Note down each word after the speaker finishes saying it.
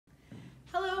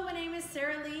name is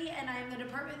Sarah Lee, and I'm the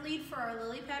department lead for our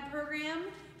Lily Pad program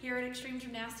here at Xtreme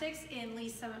Gymnastics in Lee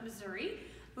Summit, Missouri.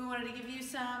 We wanted to give you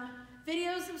some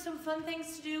videos of some fun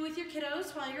things to do with your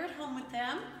kiddos while you're at home with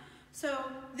them. So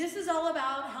this is all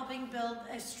about helping build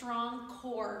a strong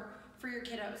core for your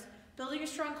kiddos. Building a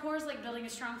strong core is like building a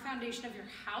strong foundation of your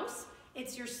house.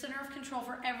 It's your center of control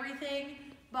for everything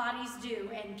bodies do,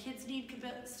 and kids need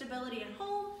stability at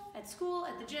home, at school,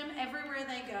 at the gym, everywhere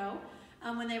they go.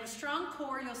 When they have a strong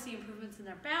core, you'll see improvements in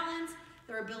their balance,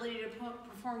 their ability to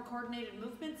perform coordinated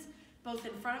movements, both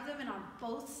in front of them and on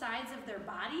both sides of their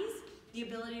bodies, the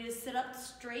ability to sit up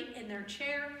straight in their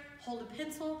chair, hold a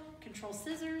pencil, control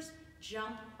scissors,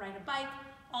 jump, ride a bike,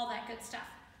 all that good stuff.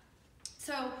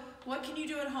 So what can you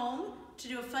do at home to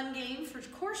do a fun game for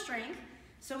core strength?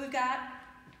 So we've got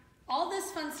all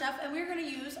this fun stuff, and we're gonna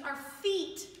use our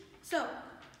feet. So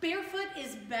barefoot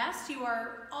is best. You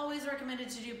are always recommended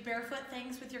to do barefoot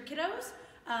things with your kiddos.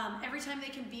 Every time they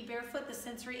can be barefoot, the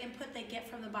sensory input they get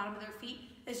from the bottom of their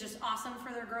feet is just awesome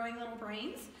for their growing little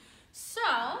brains.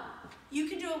 So you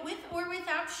can do it with or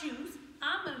without shoes.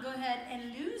 I'm gonna go ahead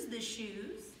and lose the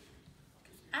shoes.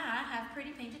 I have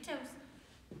pretty painted toes.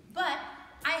 But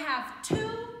I have 2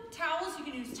 towels. You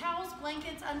can use towels,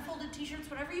 blankets, unfolded t-shirts,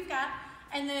 whatever you've got.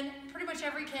 And then pretty much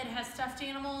every kid has stuffed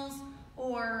animals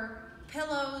or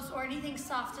pillows or anything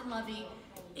soft and lovey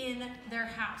in their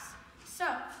house. So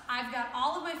I've got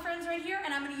all of my friends right here,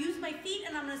 and I'm gonna use my feet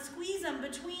and I'm gonna squeeze them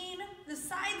between the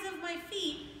sides of my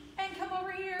feet and come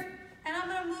over here, and I'm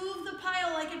gonna move the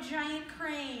pile like a giant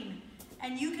crane.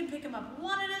 And you can pick them up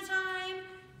one at a time.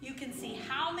 You can see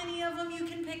how many of them you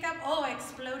can pick up. Oh, I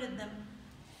exploded them.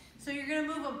 So you're gonna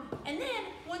move them. And then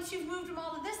once you've moved them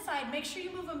all to this side, make sure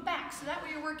you move them back. So that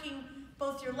way you're working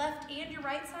both your left and your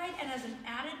right side. And as an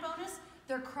added bonus,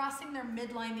 they're crossing their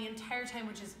midline the entire time,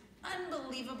 which is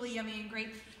unbelievably yummy and great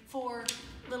for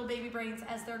little baby brains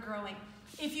as they're growing.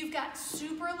 If you've got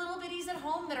super little bitties at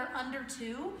home that are under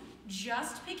 2,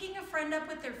 just picking a friend up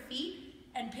with their feet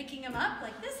and picking them up,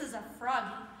 like this is a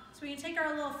froggy. So we can take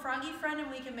our little froggy friend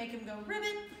and we can make him go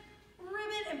ribbit,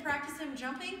 ribbit, and practice him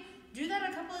jumping. Do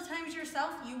that a couple of times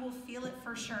yourself, you will feel it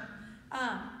for sure.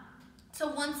 So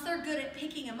once they're good at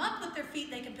picking them up with their feet,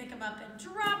 they can pick them up and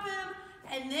drop them,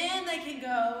 and then they can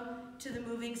go to the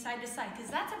moving side to side,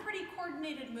 because that's a pretty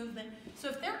coordinated movement. So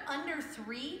if they're under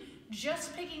 3,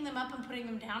 just picking them up and putting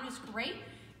them down is great.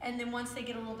 And then once they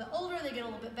get a little bit older, they get a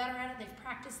little bit better at it, they've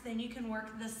practiced, then you can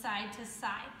work the side to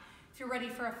side. If you're ready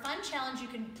for a fun challenge, you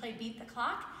can play Beat the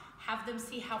Clock, have them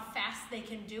see how fast they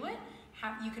can do it.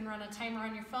 You can run a timer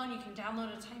on your phone. You can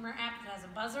download a timer app that has a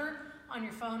buzzer on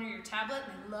your phone or your tablet,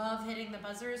 and they love hitting the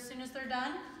buzzer as soon as they're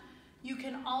done. You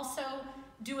can also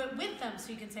do it with them,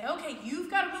 so you can say, okay,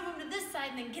 you've got to move them to this side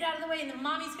and then get out of the way, and then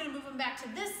mommy's going to move them back to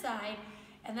this side,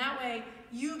 and that way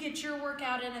you get your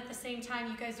workout in at the same time.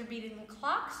 You guys are beating the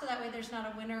clock, so that way there's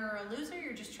not a winner or a loser.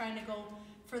 You're just trying to go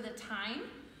for the time.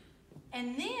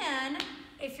 And then,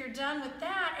 if you're done with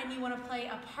that and you want to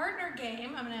play a partner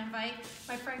game, I'm going to invite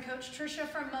my friend Coach Trisha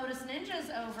from Modus Ninjas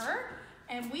over,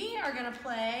 and we are going to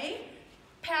play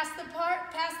Pass the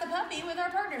Puppy with our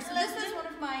partner. So this is one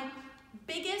of my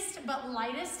biggest but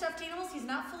lightest stuffed animals. He's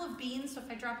not full of beans, so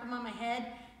if I drop him on my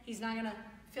head, he's not going to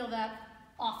feel that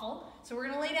awful. So we're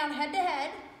going to lay down head to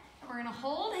head, and we're going to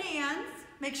hold hands.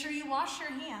 Make sure you wash your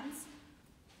hands.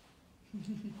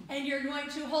 And you're going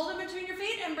to hold them between your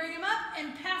feet and bring them up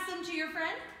and pass them to your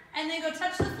friend, and then go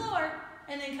touch the floor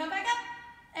and then come back up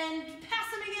and pass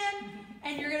them again,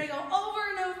 and you're going to go over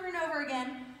and over and over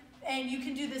again. And you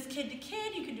can do this kid to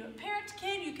kid, you can do it parent to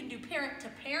kid, you can do parent to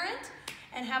parent,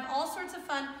 and have all sorts of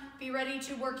fun. Be ready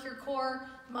to work your core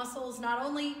muscles, not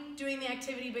only doing the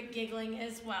activity but giggling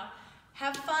as well.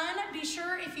 Have fun. Be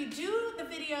sure, if you do the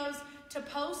videos, to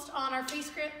post on our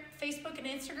Facebook and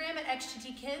Instagram at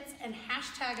xgtkids, and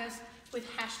hashtag us with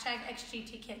hashtag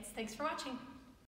xgtkids. Thanks for watching.